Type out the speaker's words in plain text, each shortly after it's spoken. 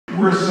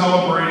We're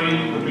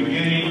celebrating the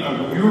beginning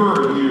of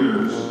your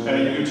years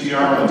at UT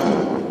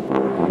Arlington.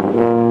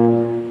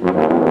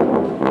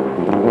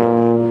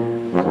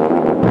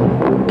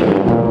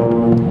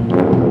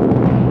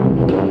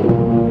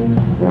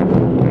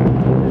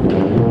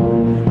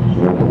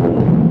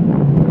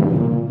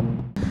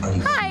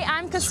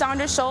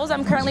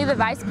 I'm currently the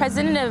Vice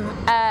President of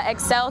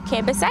Excel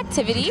Campus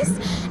Activities,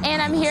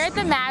 and I'm here at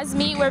the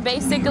MavsMeet where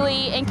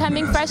basically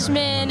incoming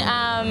freshmen,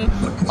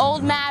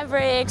 old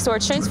Mavericks or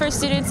transfer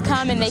students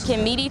come and they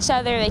can meet each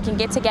other, they can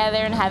get together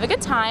and have a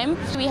good time.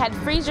 We had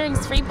free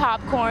drinks, free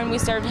popcorn, we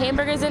served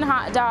hamburgers and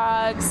hot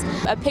dogs,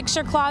 a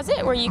picture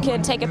closet where you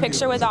could take a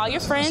picture with all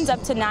your friends,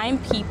 up to 9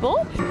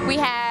 people. We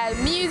had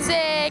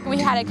music, we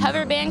had a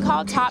cover band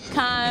called Top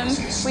Come,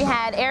 we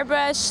had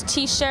airbrush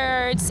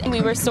t-shirts, and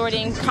we were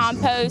sorting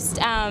compost,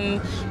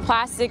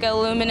 plastic,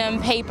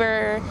 aluminum,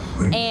 paper,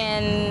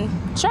 and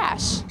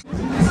trash.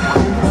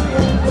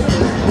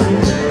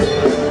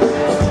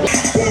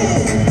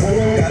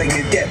 Gotta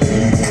get dip,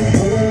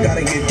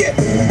 gotta get dip,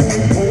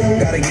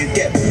 gotta get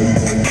dip,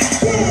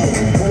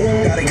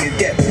 gotta get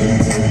dip,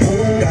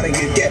 gotta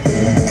get dip.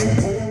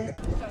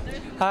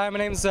 Hi, my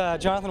name's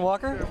Jonathan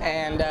Walker,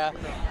 and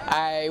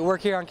I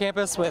work here on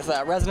campus with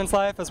Residence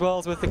Life as well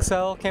as with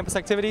Excel Campus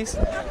Activities.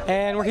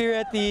 And we're here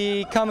at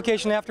the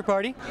Convocation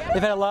AfterParty.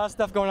 They've had a lot of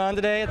stuff going on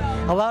today.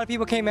 A lot of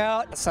people came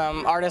out.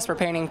 Some artists were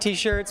painting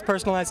t-shirts,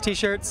 personalized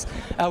t-shirts.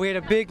 We had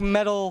a big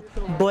metal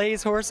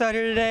blaze horse out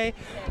here today,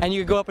 and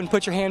you could go up and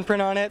put your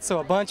handprint on it. So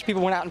a bunch of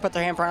people went out and put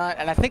their handprint on it,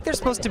 and I think they're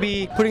supposed to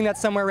be putting that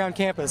somewhere around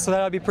campus, so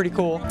that would be pretty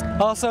cool.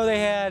 Also, they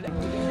had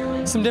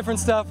some different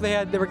stuff.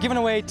 They were giving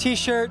away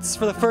t-shirts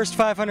for the first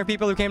 500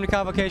 people who came to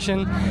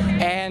Convocation,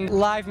 and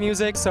live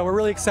music, so we're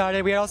really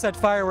excited. We also had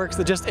fireworks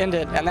that just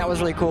ended, and that was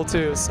really cool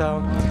too. So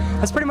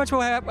that's pretty much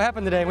what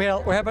happened today. We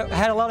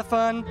had a lot of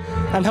fun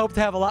and hope to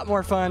have a lot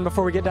more fun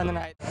before we get done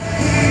tonight.